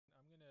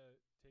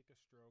a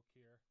stroke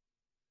here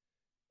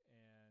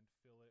and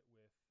fill it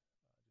with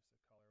just a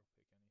color.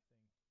 Pick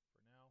anything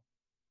for now.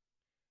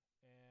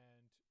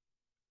 And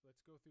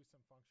let's go through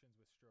some functions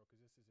with stroke because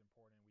this is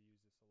important. We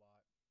use this a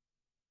lot.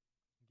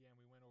 Again,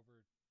 we went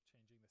over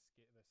changing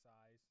the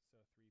size,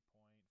 so 3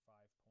 point, 5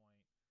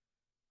 point,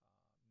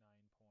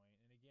 9 point.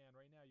 And again,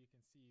 right now you can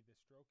see the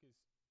stroke is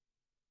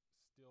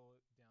still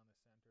down the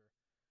center.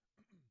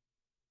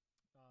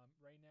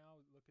 Right now,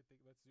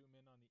 let's zoom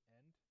in on the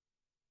end.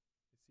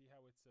 You see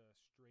how it's a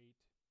straight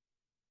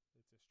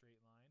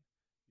line.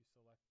 You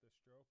select the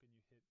stroke and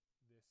you hit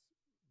this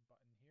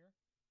button here,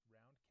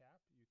 round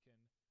cap. You can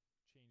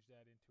change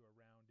that into a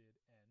rounded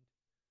end.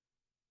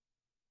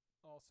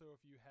 Also,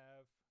 if you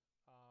have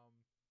a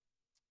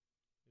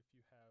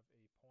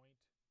point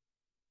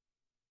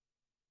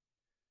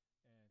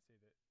and say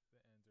that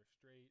the ends are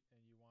straight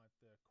and you want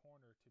the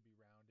corner to be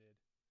rounded,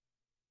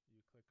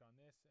 you click on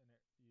this and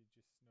you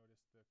just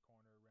notice the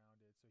corner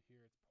rounded. So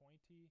here it's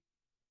pointy.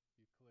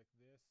 You click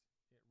this,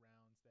 it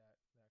rounds that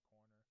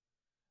corner.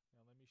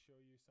 Now let me show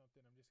you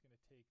something. I'm just going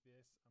to take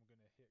this, I'm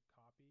going to hit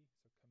copy,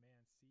 so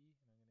Command C,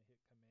 and I'm going to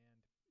hit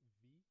Command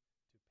V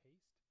to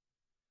paste.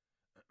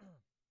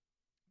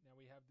 Now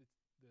we have the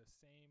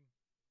same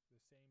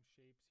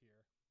shapes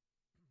here,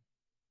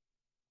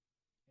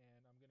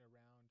 and I'm going to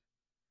round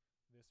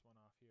this one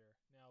off here.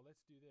 Now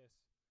let's do this,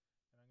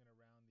 and I'm going to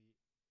round the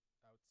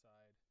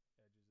outside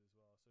edges as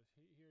well. So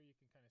here you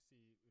can kind of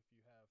see if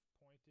you have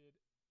pointed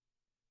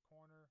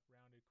corner,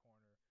 rounded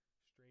corner,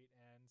 straight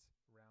ends,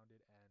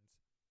 rounded ends.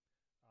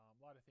 A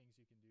lot of things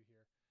you can do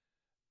here.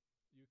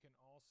 You can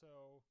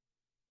also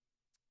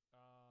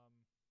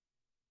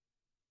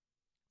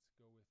let's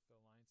go with the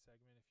line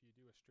segment. If you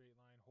do a straight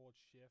line, hold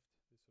shift,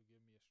 this will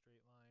give me a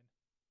straight line.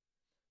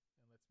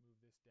 And let's move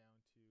this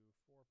down to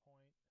 4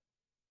 point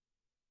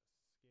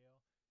scale.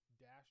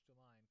 Dashed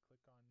line,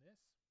 click on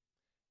this,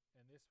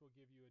 and this will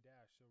give you a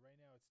dash. So right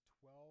now it's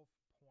 12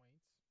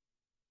 points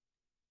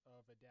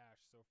of a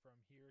dash. So from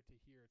here to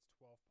here it's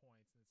 12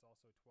 points, and it's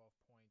also 12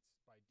 points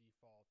by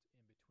default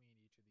in between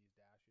each of these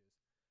dashes.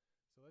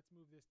 So let's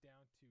move this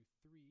down to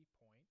 3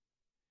 point,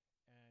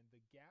 and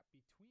the gap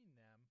between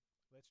them,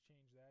 let's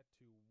change that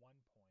to 1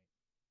 point.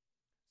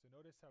 So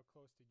notice how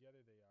close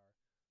together they are.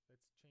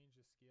 Let's change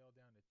the scale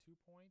down to 2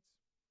 points,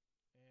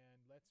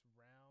 and let's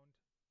round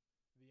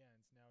the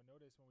ends. Now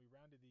notice when we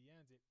rounded the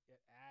ends,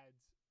 it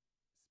adds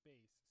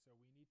space, so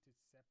we need to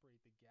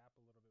separate the gap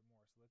a little bit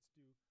more. So let's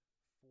do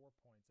 4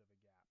 points of a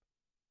gap.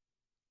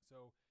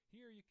 So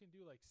here you can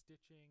do like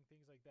stitching,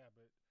 things like that,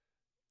 but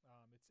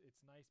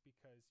it's nice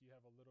because you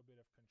have a little bit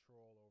of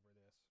control over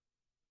this.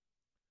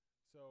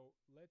 So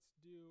let's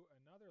do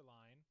another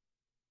line.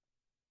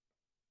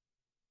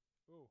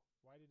 Oh,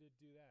 why did it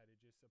do that? It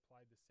just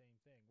applied the same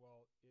thing.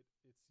 Well,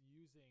 it's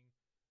using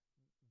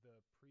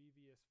the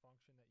previous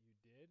function that you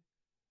did.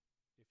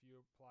 If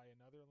you apply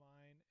another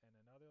line and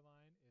another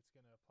line, it's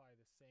going to apply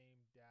the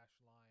same dash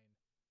line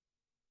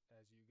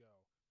as you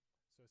go.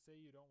 So say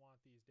you don't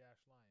want these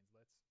dash lines.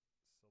 Let's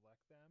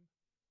select them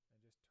and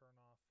just turn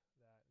off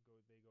that.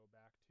 They go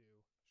back to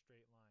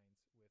straight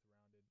lines with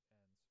rounded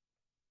ends.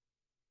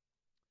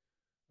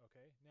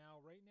 Okay, now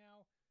right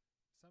now,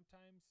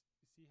 sometimes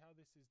you see how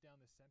this is down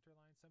the center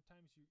line?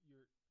 Sometimes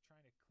you're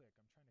trying to click.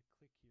 I'm trying to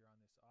click here on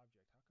this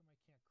object. How come I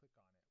can't click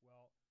on it?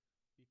 Well,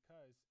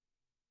 because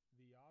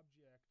the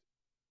object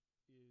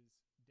is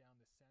down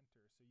the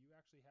center, so you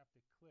actually have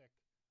to click.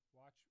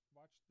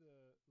 Watch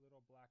the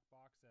little black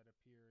box that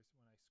appears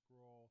when I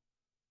scroll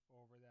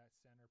over that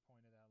center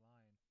point of that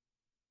line.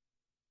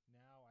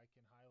 Now I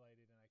can highlight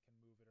it and I can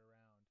move it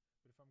around.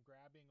 But if I'm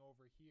grabbing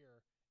over here,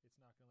 it's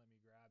not going to let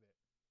me grab it.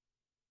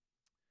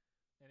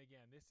 And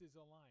again, this is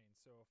a line,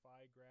 so if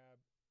I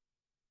grab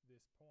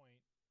this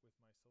point with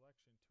my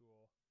selection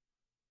tool,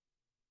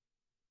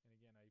 and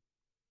again I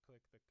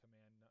click the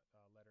command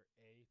letter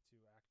A to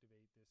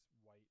activate this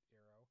white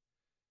arrow,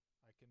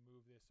 I can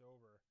move this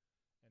over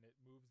and it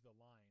moves the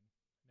line.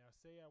 Now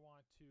say I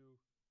want to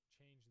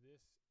change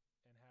this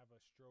and have a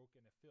stroke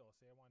and a fill.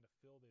 Say I want to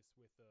fill this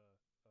with a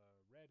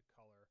red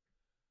color.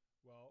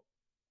 Well,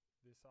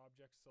 this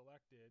object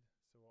selected,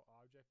 so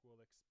object will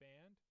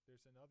expand.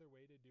 There's another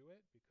way to do it.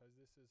 Because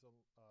this is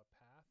a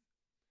path,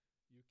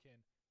 you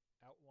can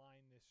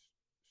outline this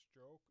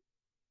stroke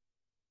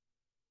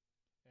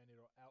and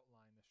it'll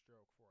outline the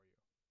stroke for you.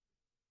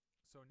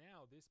 So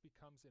now this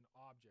becomes an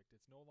object.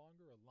 It's no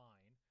longer a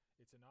line,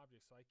 it's an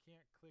object. So I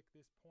can't click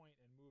this point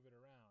and move it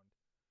around.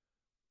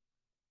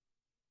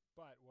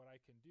 But what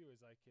I can do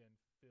is I can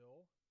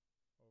fill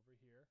over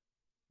here.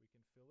 We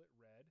can fill it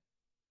red,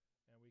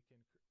 and we can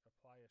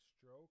apply a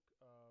stroke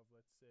of,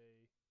 let's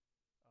say,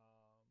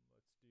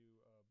 let's do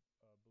a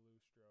blue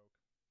stroke.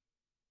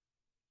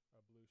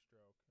 And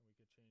we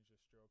could change the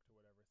stroke to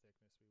whatever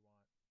thickness we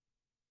want.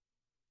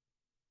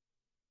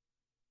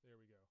 There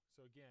we go.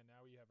 So again,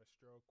 now we have a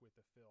stroke with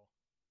a fill.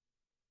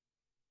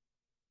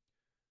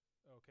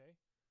 Okay.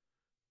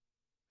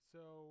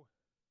 So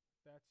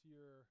that's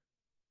your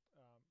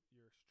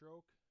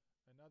stroke.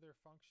 Another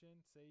function,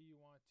 say you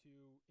want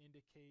to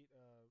indicate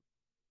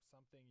some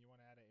something, you want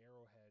to add an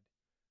arrowhead,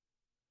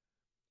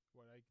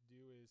 what I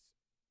do is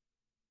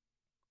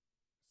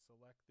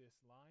select this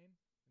line,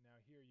 and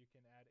now here you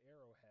can add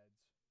arrowheads.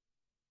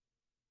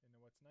 And then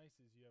what's nice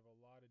is you have a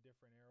lot of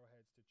different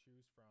arrowheads to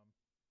choose from.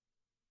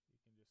 You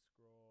can just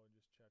scroll and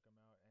just check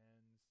them out,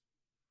 ends,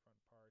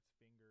 front parts,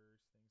 fingers,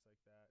 things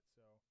like that.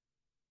 So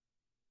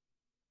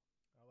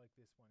I like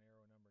this one,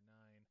 arrow number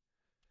 9.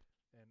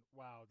 And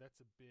wow, that's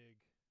a big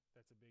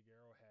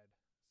arrowhead.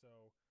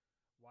 So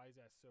why is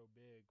that so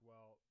big?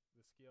 Well,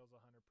 the scale's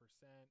 100%.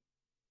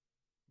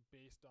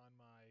 Based on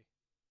my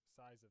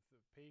size of the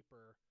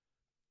paper,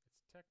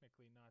 it's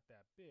technically not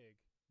that big,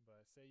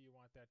 but say you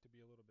want that to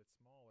be a little bit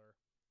smaller.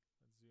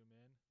 Let's zoom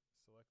in,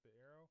 select the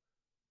arrow,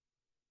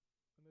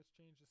 and let's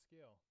change the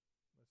scale.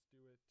 Let's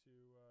do it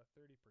to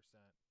 30%,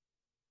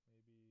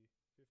 maybe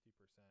 50%.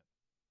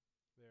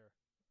 There.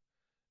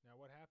 Now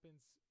what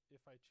happens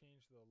if I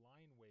change the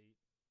line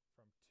weight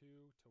from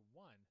 2 to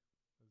 1?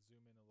 Let's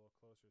zoom in a little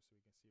closer so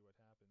we can see what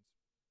happens.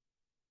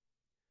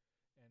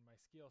 And my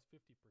scale is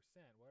 50%.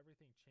 Well,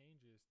 everything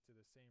changes to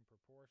the same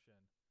proportion.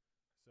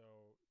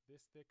 So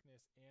this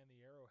thickness and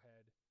the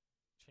arrowhead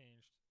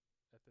changed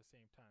at the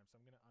same time. So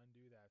I'm going to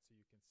undo that so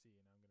you can see,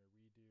 and I'm going to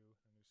redo.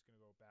 I'm just going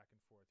to go back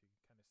and forth. You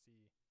can kind of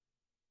see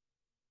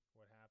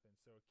what happens.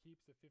 So it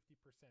keeps the 50%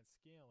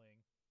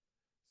 scaling.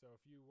 So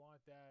if you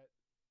want that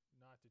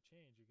not to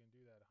change, you can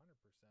do that 100%,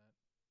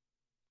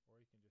 or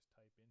you can just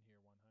type in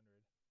here 100.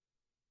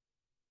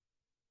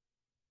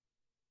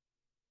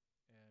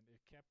 And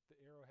it kept the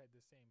arrowhead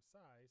the same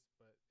size,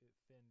 but it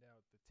thinned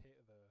out the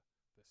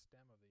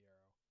stem of the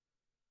arrow.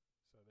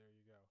 So there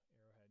you go,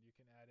 arrowhead. You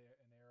can add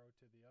an arrow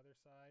to the other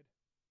side,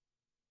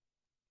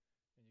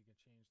 and you can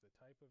change the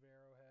type of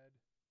arrowhead.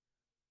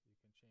 You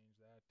can change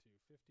that to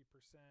 50%.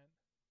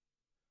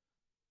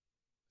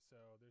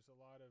 So there's a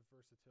lot of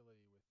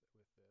versatility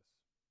with this.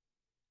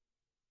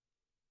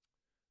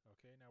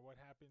 Okay, now what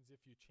happens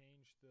if you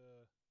change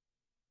this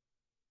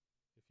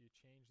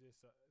this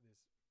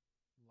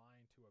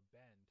line to a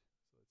bend?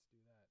 So let's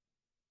do that.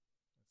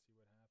 Let's see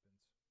what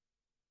happens.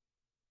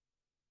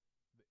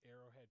 The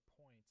arrowhead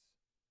points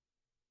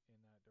in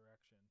that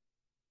direction.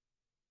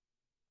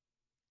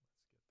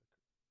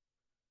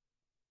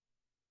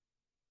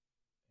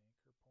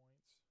 Let's get the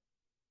anchor points.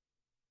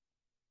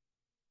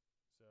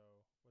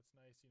 So what's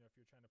nice, if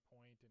you're trying to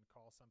point and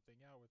call something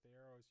out with the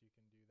arrows, you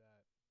can do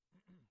that.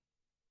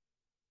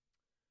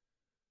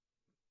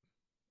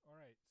 All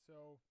right,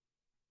 so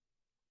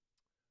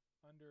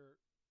under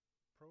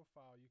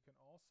profile, you can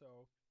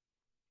also,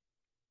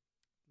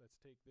 let's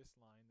take this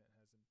line that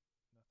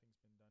nothing's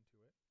been done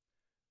to it.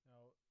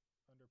 Now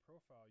under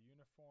profile,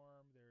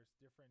 uniform, there's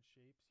different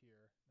shapes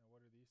here. Now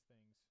what are these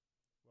things?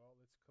 Well,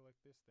 let's click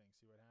this thing,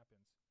 see what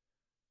happens.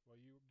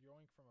 Well, you're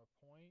going from a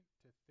point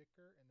to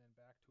thicker and then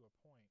back to a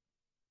point.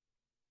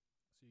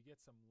 So you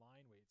get some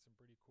line weight, some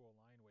pretty cool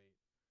line weight.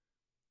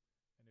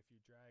 And if you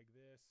drag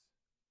this,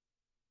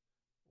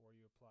 or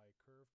you apply curve